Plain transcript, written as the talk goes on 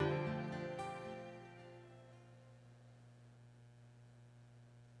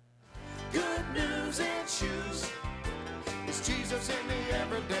choose. It's Jesus in the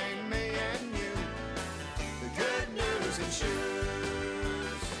everyday me and you. The Good News in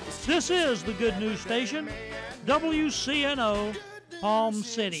Shoes. This is the Good News Station, WCNO, Palm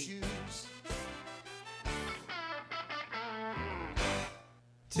City.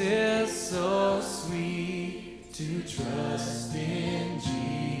 'Tis so sweet to trust in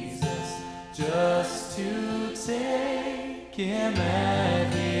Jesus, just to take Him at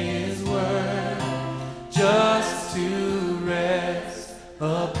His word, just to rest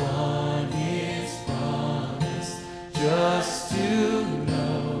upon His promise, just to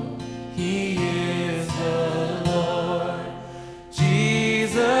know He is the Lord.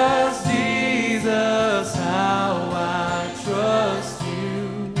 Jesus, Jesus, how I trust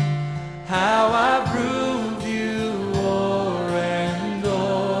You, how I prove You o'er and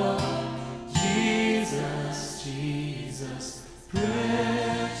o'er. Jesus, Jesus,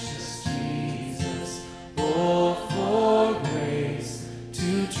 precious Jesus, oh, for grace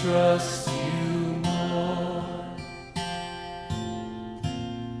to trust You more.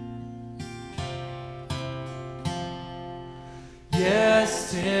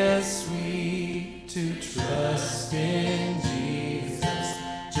 Yes, 'tis sweet to trust in Jesus,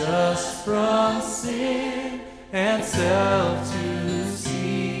 just from sin and self to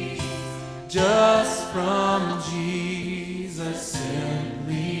cease, just from Jesus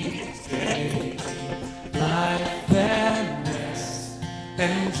simply taking life and rest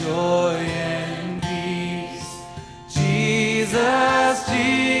and joy and peace. Jesus,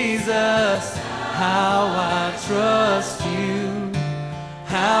 Jesus, how I trust You,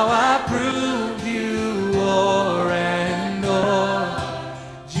 how I prove You o'er and o'er.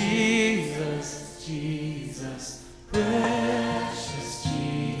 Jesus, Jesus, precious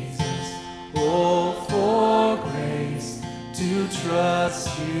Jesus, oh, for grace to trust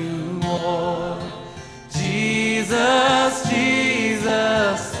You more. Jesus,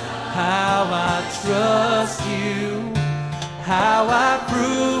 Jesus, how I trust You, how I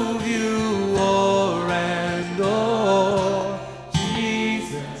prove You o'er and o'er.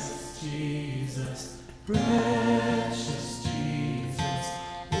 Jesus, Jesus, precious Jesus,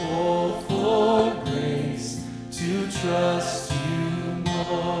 oh, for grace to trust You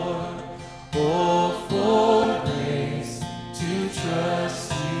more. Oh, for grace to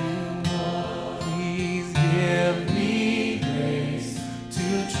trust You more. Please give me grace to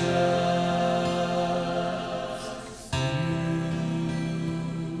trust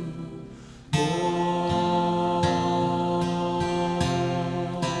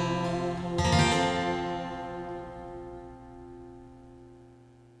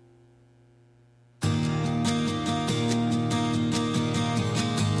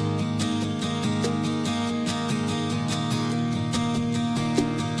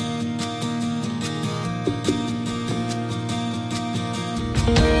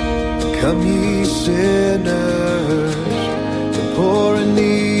Come ye sinners, the poor and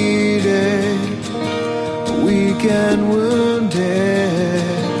needy, weak and wounded,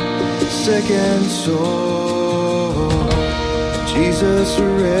 sick and sore. Jesus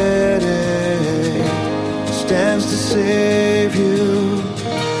ready stands to save you,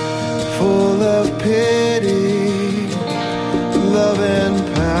 full of pity, love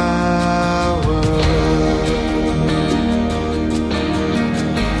and power.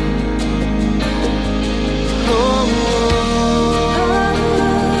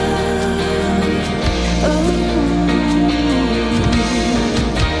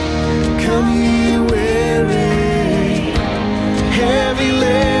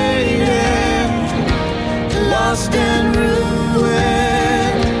 Lost and ruined,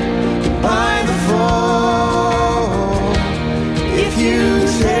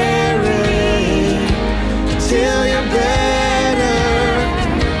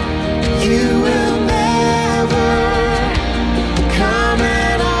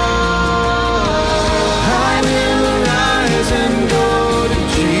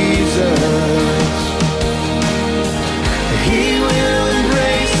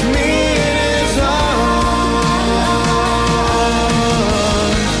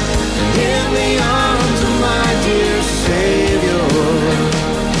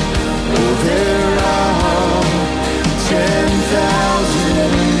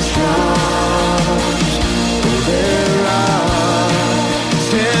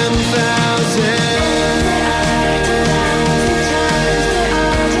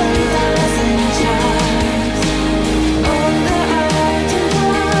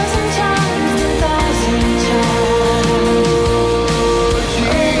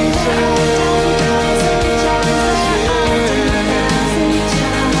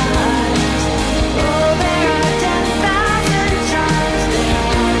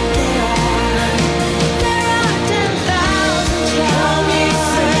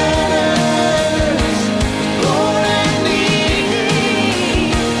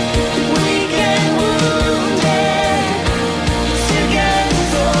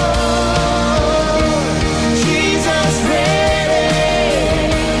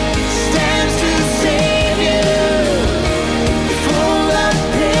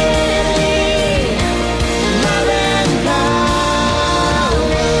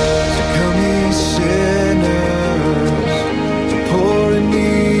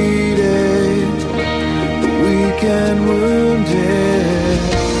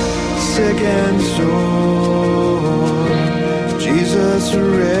 and sword, Jesus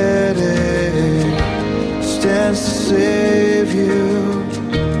ready stands to save you,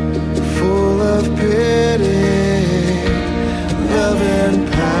 full of pity, love and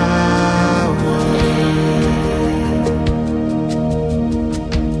power.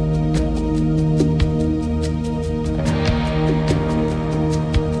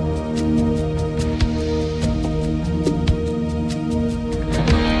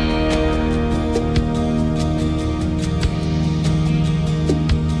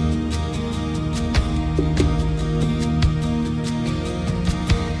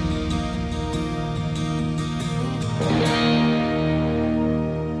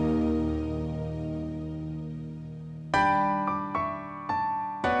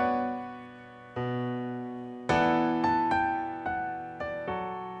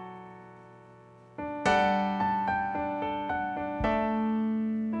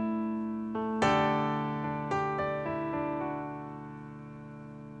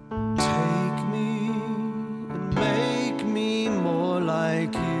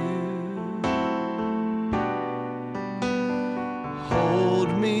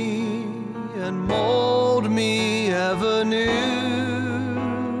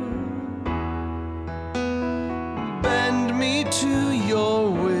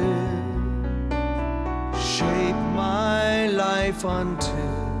 Until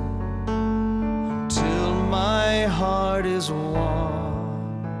my heart is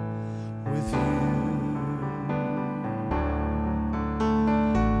one with you.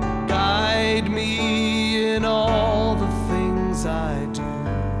 Guide me in all the things I do.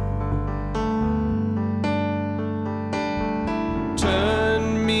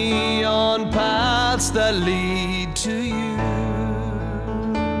 Turn me on paths that lead to you.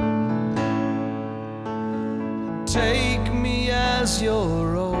 Take me as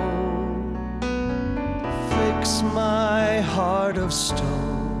your own, fix my heart of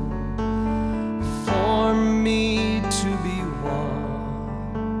stone, form me to be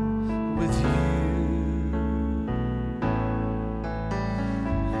one with you.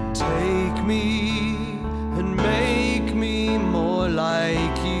 Take me and make me more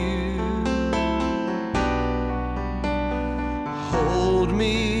like you. Hold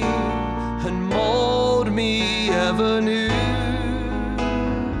me and mold me ever new.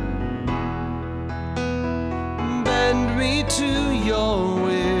 Bend me to your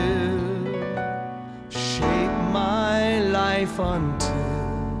will. Shape my life until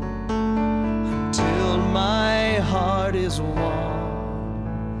my heart is one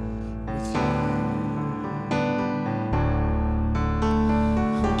with you.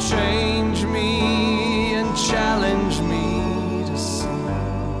 Change me and challenge me to see.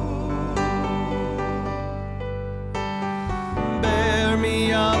 Bear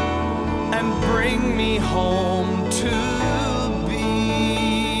me up and bring me home to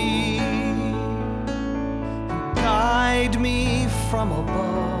be. Guide me from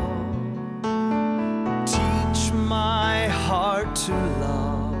above. Teach my heart to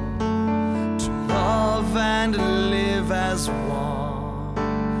love and live as one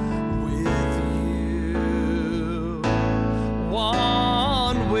with you.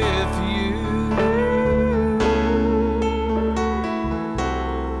 One with you.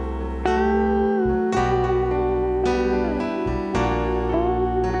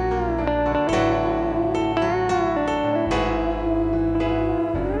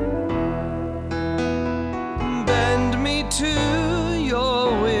 To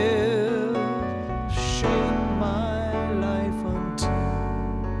your will, shape my life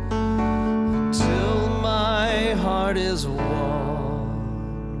until my heart is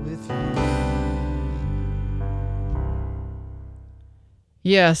one with you.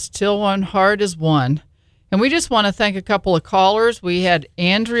 Yes, till one heart is one. And we just want to thank a couple of callers. We had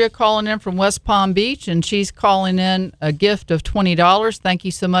Andrea calling in from West Palm Beach, and she's calling in a gift of $20. Thank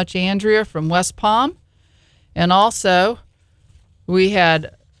you so much, Andrea, from West Palm. And also, we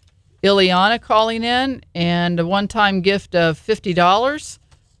had Ileana calling in and a one-time gift of $50.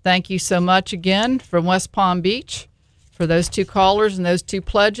 Thank you so much again from West Palm Beach for those two callers and those two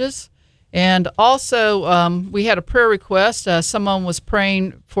pledges. And also, we had a prayer request. Someone was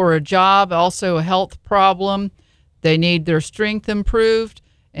praying for a job, also a health problem. They need their strength improved.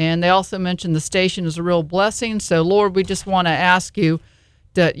 And they also mentioned the station is a real blessing. So, Lord, we just want to ask you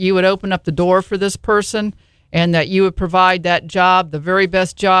that you would open up the door for this person, and that you would provide that job, the very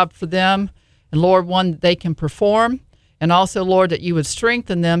best job for them, and Lord, one that they can perform, and also, Lord, that you would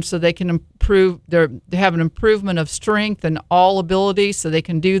strengthen them so they can they have an improvement of strength and all abilities so they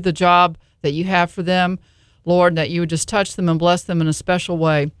can do the job that you have for them, Lord, that you would just touch them and bless them in a special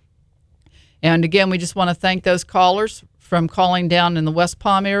way. And again, we just want to thank those callers from calling down in the West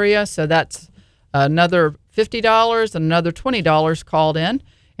Palm area. So that's another $50 and another $20 called in.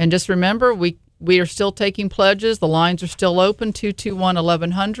 And just remember, we are still taking pledges. The lines are still open,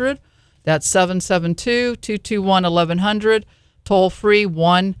 221-1100. That's 772-221-1100. Toll free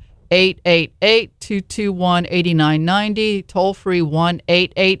 1-888-221-8990. Toll free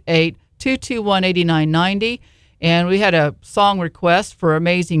 1-888-221-8990. And we had a song request for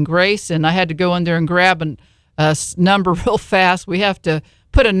Amazing Grace, and I had to go in there and grab a number real fast. We have to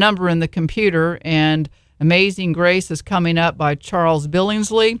put a number in the computer, and Amazing Grace is coming up by Charles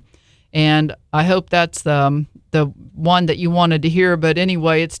Billingsley. And I hope that's the one that you wanted to hear. But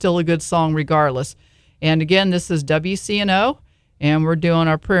anyway, it's still a good song regardless. And again, this is WCNO, and we're doing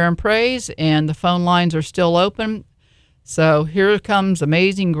our prayer and praise, and the phone lines are still open. So here comes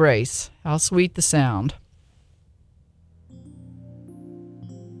Amazing Grace. How sweet the sound.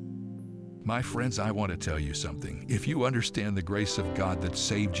 My friends, I want to tell you something. If you understand the grace of God that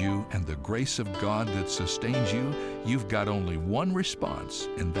saved you and the grace of God that sustains you, you've got only one response,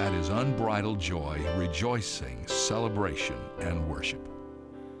 and that is unbridled joy, rejoicing, celebration, and worship.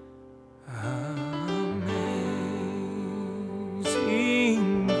 Amazing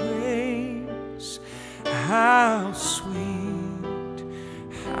grace, how sweet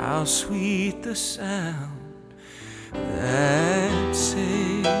the sound that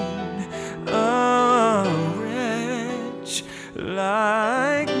saved a wretch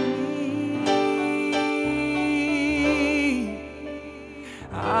like me.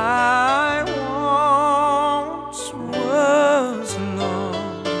 I once was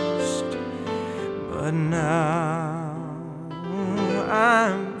lost, but now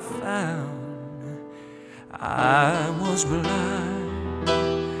I'm found. I was blind,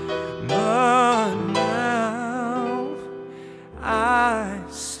 but now I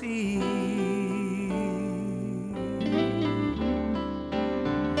see.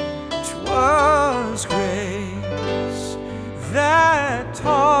 'Twas grace that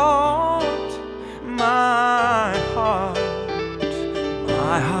taught my heart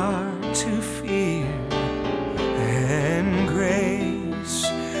to fear, and grace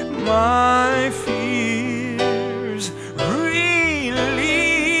my fears relieved.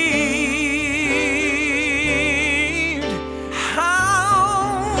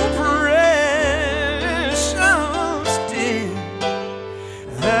 How precious did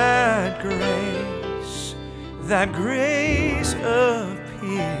that grace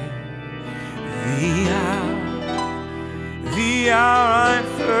appear, the hour I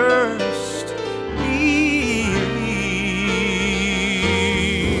first believed.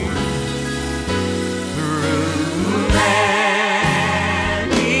 Through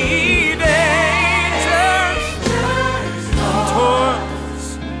many dangers, toils,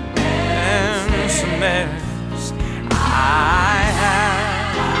 and snares, I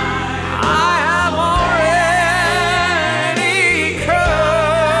have already come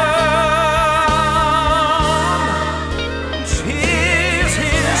till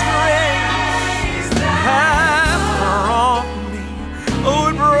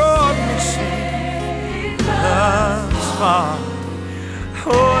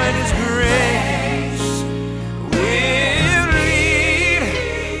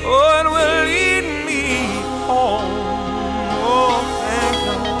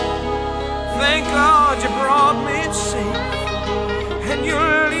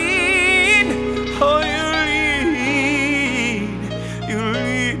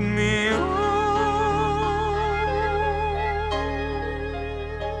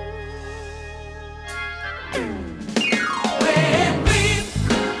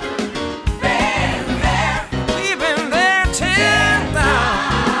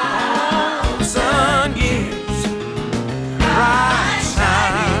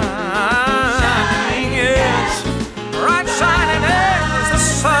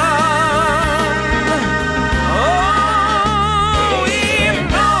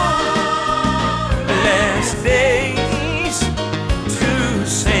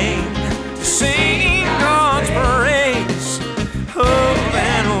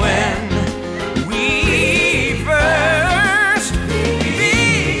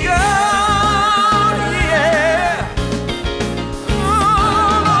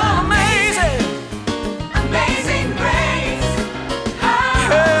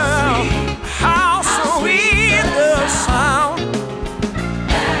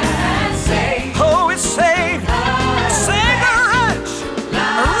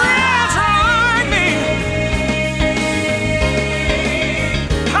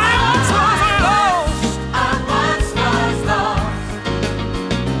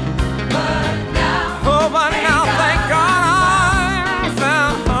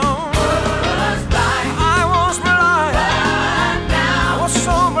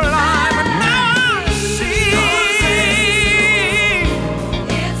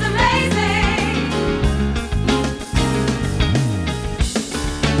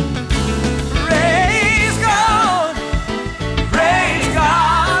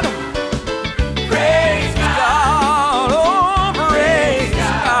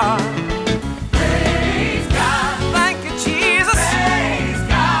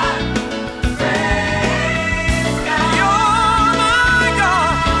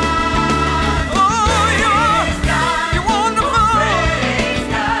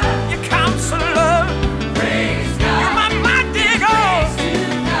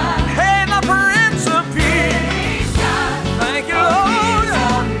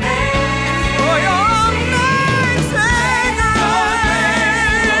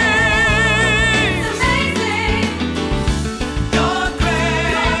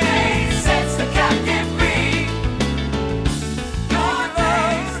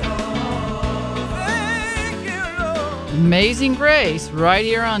Amazing Grace right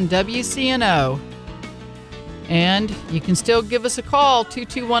here on WCNO. And you can still give us a call,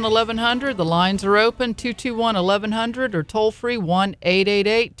 221-1100. The lines are open, 221-1100, or toll free,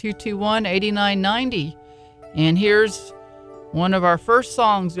 1-888-221-8990. And here's one of our first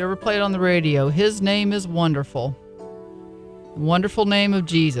songs we ever played on the radio. His Name is Wonderful. The wonderful name of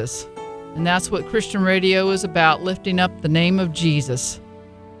Jesus. And that's what Christian radio is about, lifting up the name of Jesus.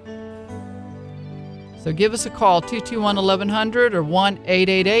 So give us a call, 221-1100 or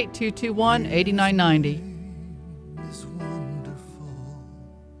 1-888-221-8990.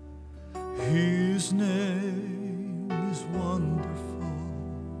 His name is wonderful.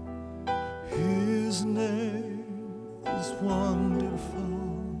 His name is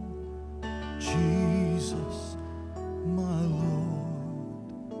wonderful. Jesus, my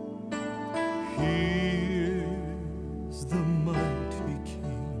Lord. He is the mighty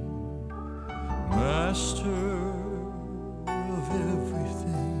King, Master of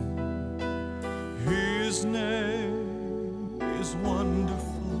everything. His name is wonderful.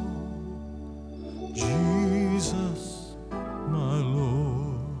 Jesus, my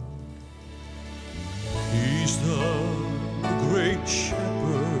Lord. He's the great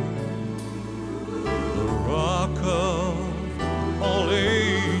shepherd, the rock of all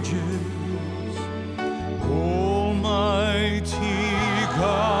ages, Almighty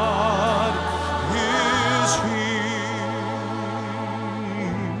God is He.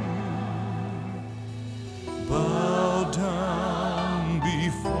 Bow down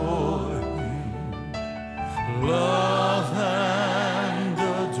before Him, love and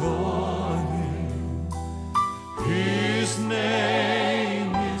adore Him. His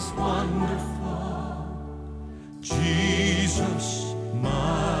name is wonderful. Jesus,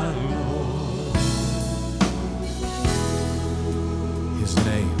 my Lord. His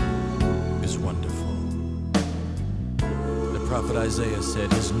name is wonderful. The prophet Isaiah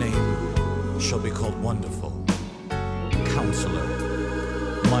said, His name shall be called Wonderful, Counselor,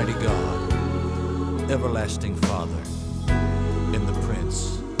 Mighty God, Everlasting Father, and the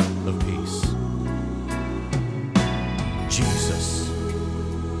Prince of Peace. Jesus,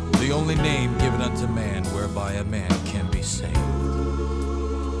 the only name given unto man whereby a man can be saved.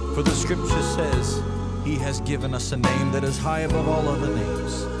 For the scripture says, He has given us a name that is high above all other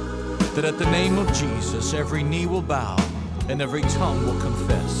names, that at the name of Jesus every knee will bow and every tongue will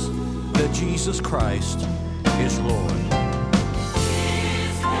confess that Jesus Christ is Lord.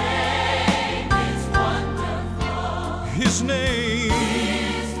 His name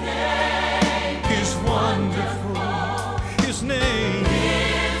is wonderful. His name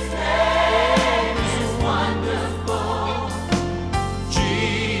is wonderful.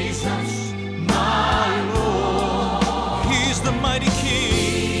 Jesus, my Lord. He's the mighty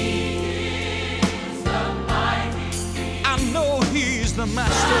King. I know He's the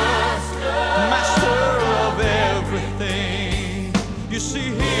master of everything. You see,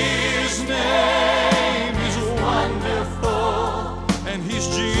 His name is wonderful, and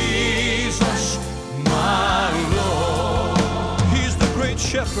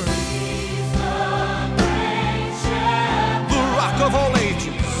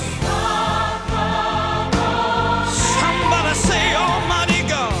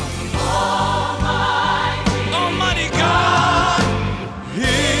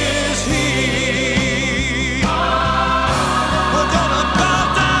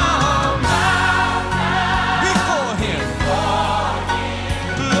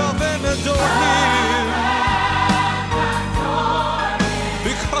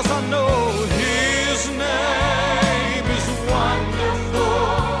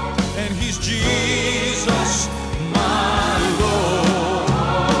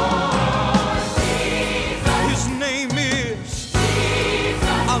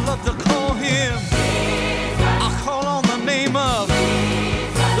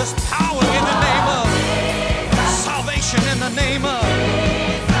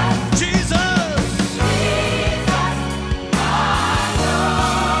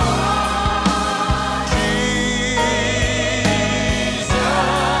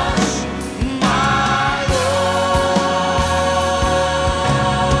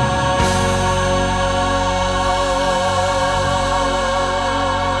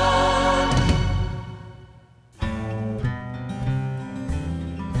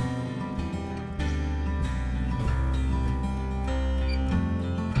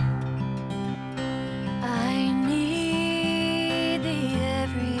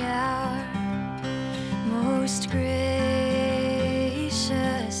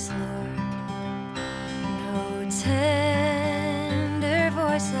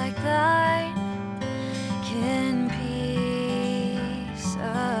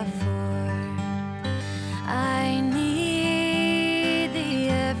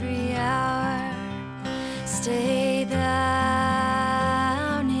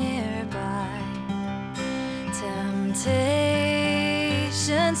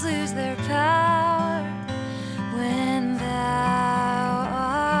hands lose their power when thou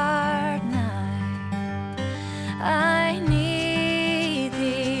art nigh. I need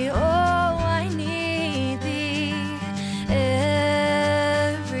thee, oh, I need thee.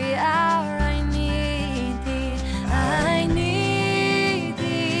 Every hour I need thee. I need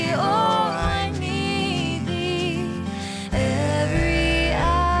thee, oh, I need thee. Every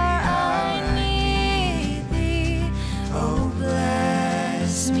hour I need thee. Oh,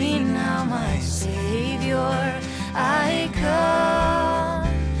 bless me now, my Savior. I come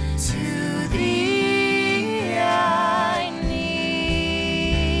to thee. I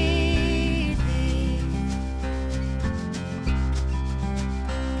need thee.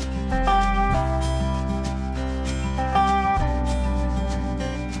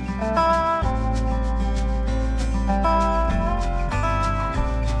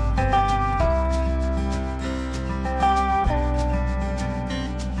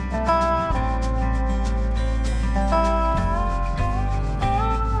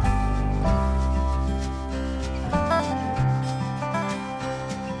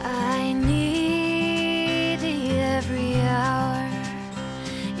 I need thee every hour,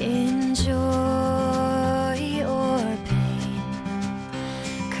 in joy or pain.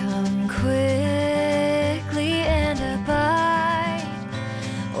 Come quickly and abide,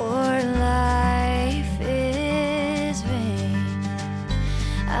 or life is vain.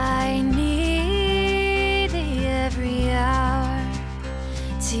 I need thee every hour.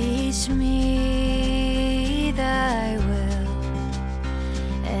 Teach me thy will,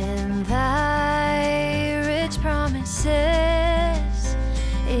 and thy rich promises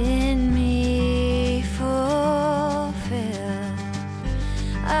in me fulfill.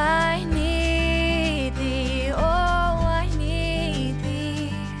 I need thee, oh, I need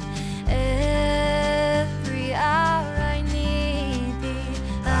thee. Every hour I need thee.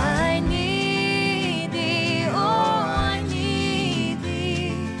 I need thee, oh, I need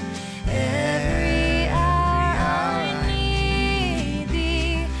thee. Every hour I need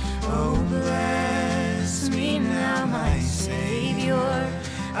thee. Oh, bless me now, my Savior.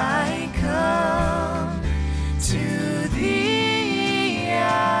 I come to thee.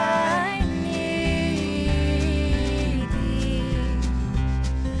 I need thee.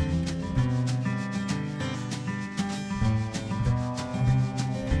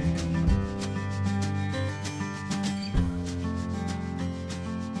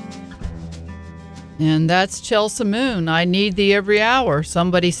 And that's Chelsea Moon. I need thee every hour.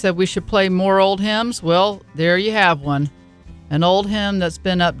 Somebody said we should play more old hymns. Well, there you have one. An old hymn that's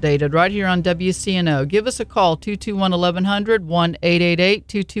been updated right here on WCNO. Give us a call, 221-1100,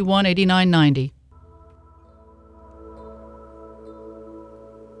 1-888-221-8990.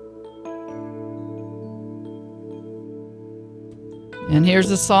 And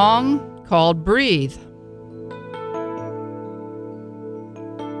here's a song called Breathe.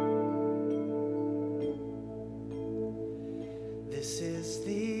 This is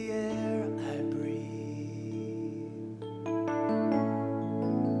the air I breathe.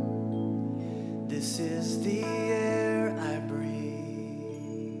 This is the air I breathe.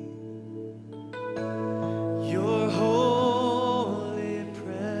 Your holy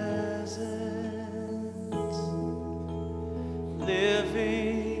presence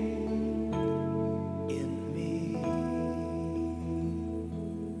living in me.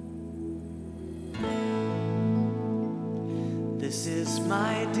 This is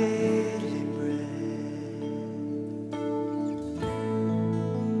my daily bread.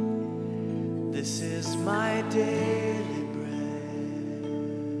 This is my daily bread.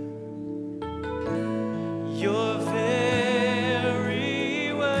 Your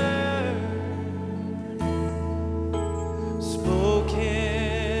very word spoken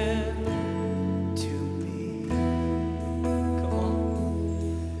to me. Come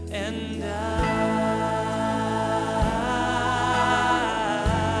on. And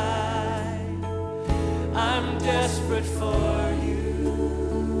I'm desperate for you.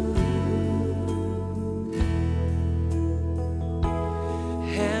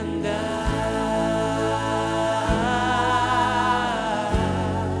 And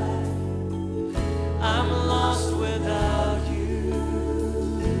I'm lost without you.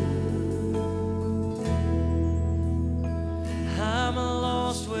 I'm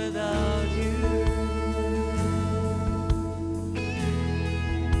lost without you.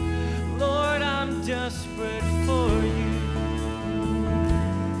 Lord, I'm desperate for you.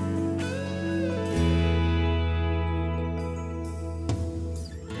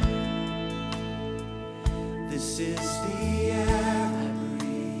 This is the air I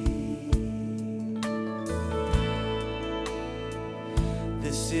breathe.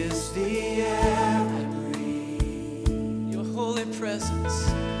 This the air I breathe. Your holy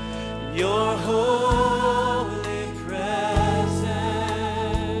presence. Your holy presence,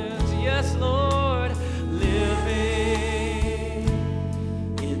 yes, Lord, living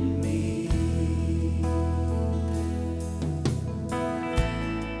in me.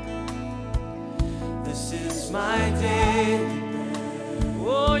 This is my daily bread.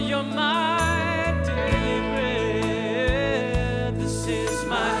 Oh, you're my